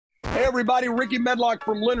Hey everybody, Rickey Medlocke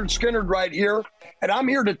from Lynyrd Skynyrd right here, and I'm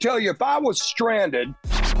here to tell you if I was stranded,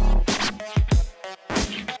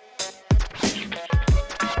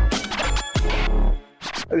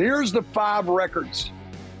 here's the 5 records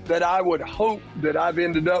that I would hope that I've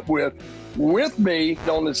ended up with me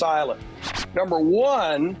on this island. Number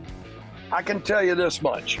 1, I can tell you this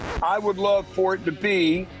much. I would love for it to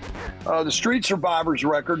be the Street Survivors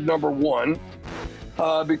record, number 1,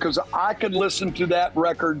 because I could listen to that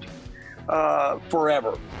record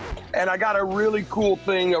forever. And I got a really cool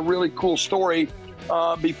thing, a really cool story.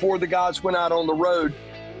 Before the guys went out on the road,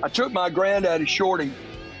 I took my granddaddy Shorty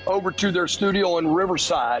over to their studio in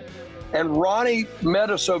Riverside, and Ronnie met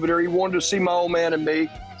us over there. He wanted to see my old man and me,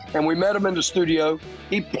 and we met him in the studio.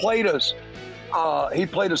 He played us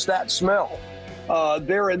That Smell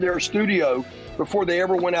there in their studio before they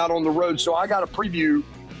ever went out on the road. So I got a preview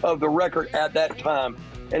of the record at that time,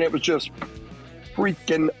 and it was just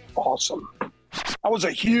freaking awesome. I was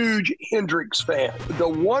a huge Hendrix fan. The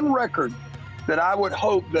one record that I would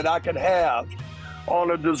hope that I could have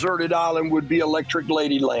on a deserted island would be Electric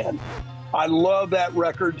Ladyland. I love that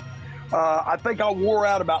record. I think I wore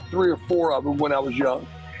out about 3 or 4 of them when I was young.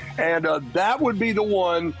 And that would be the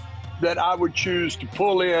one that I would choose to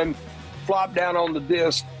pull in, flop down on the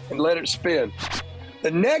disc, and let it spin.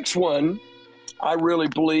 The next one, I really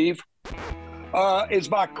believe, is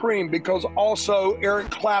by Cream, because also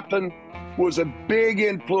Eric Clapton was a big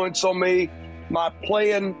influence on me. My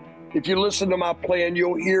playing, if you listen to my playing,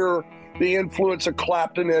 you'll hear the influence of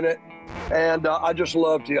Clapton in it, and I just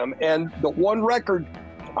loved him. And the one record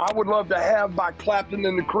I would love to have by Clapton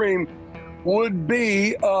and the Cream would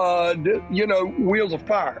be, Wheels of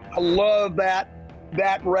Fire. I love that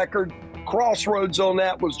record. Crossroads on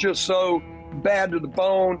that was just so bad to the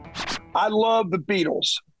bone. I love the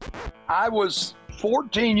Beatles. I was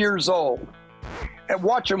 14 years old and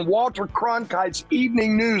watching Walter Cronkite's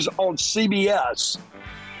Evening News on CBS.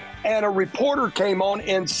 And a reporter came on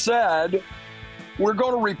and said, we're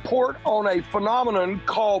going to report on a phenomenon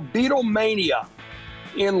called Beatlemania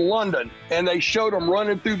in London. And they showed them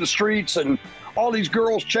running through the streets and all these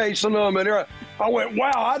girls chasing them. And I went,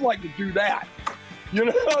 wow, I'd like to do that.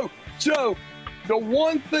 So the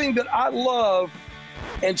one thing that I love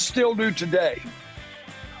and still do today,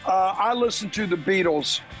 I listen to the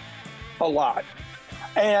Beatles a lot.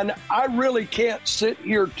 And I really can't sit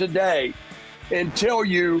here today and tell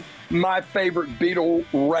you my favorite Beatle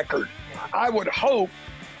record. I would hope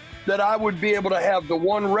that I would be able to have the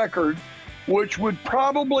one record, which would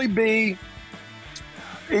probably be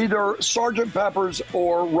either Sgt. Pepper's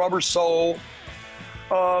or Rubber Soul.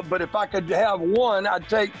 But if I could have one, I'd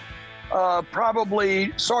take probably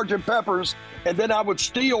Sgt. Pepper's, and then I would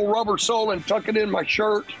steal Rubber Soul and tuck it in my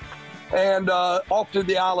shirt, and off to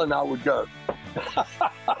the island I would go.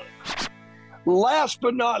 Last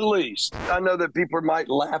but not least, I know that people might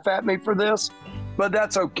laugh at me for this, but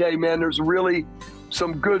that's okay, man. There's really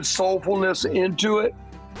some good soulfulness into it.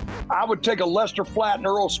 I would take a Lester Flatt and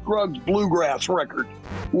Earl Scruggs bluegrass record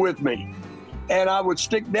with me, and I would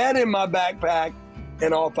stick that in my backpack,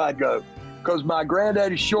 and off I'd go. Because my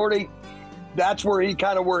granddaddy Shorty, that's where he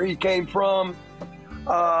came from,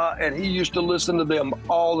 and he used to listen to them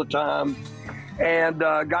all the time, and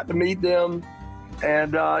got to meet them.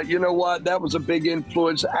 And you know what? That was a big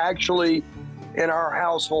influence, actually, in our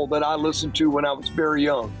household that I listened to when I was very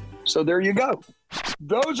young. So there you go.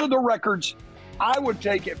 Those are the records I would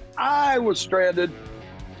take if I was stranded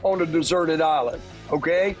on a deserted island,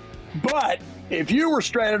 okay? But if you were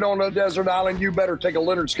stranded on a desert island, you better take a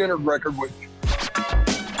Lynyrd Skynyrd record with you.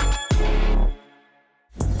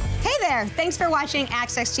 Thanks for watching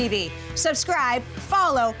AXS TV. Subscribe,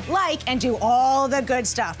 follow, like, and do all the good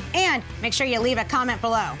stuff. And make sure you leave a comment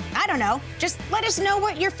below. I don't know, just let us know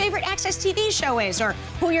what your favorite AXS TV show is, or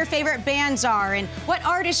who your favorite bands are, and what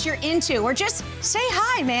artists you're into, or just say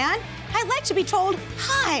hi, man. I like to be told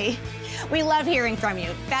hi. We love hearing from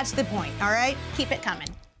you. That's the point, all right? Keep it coming.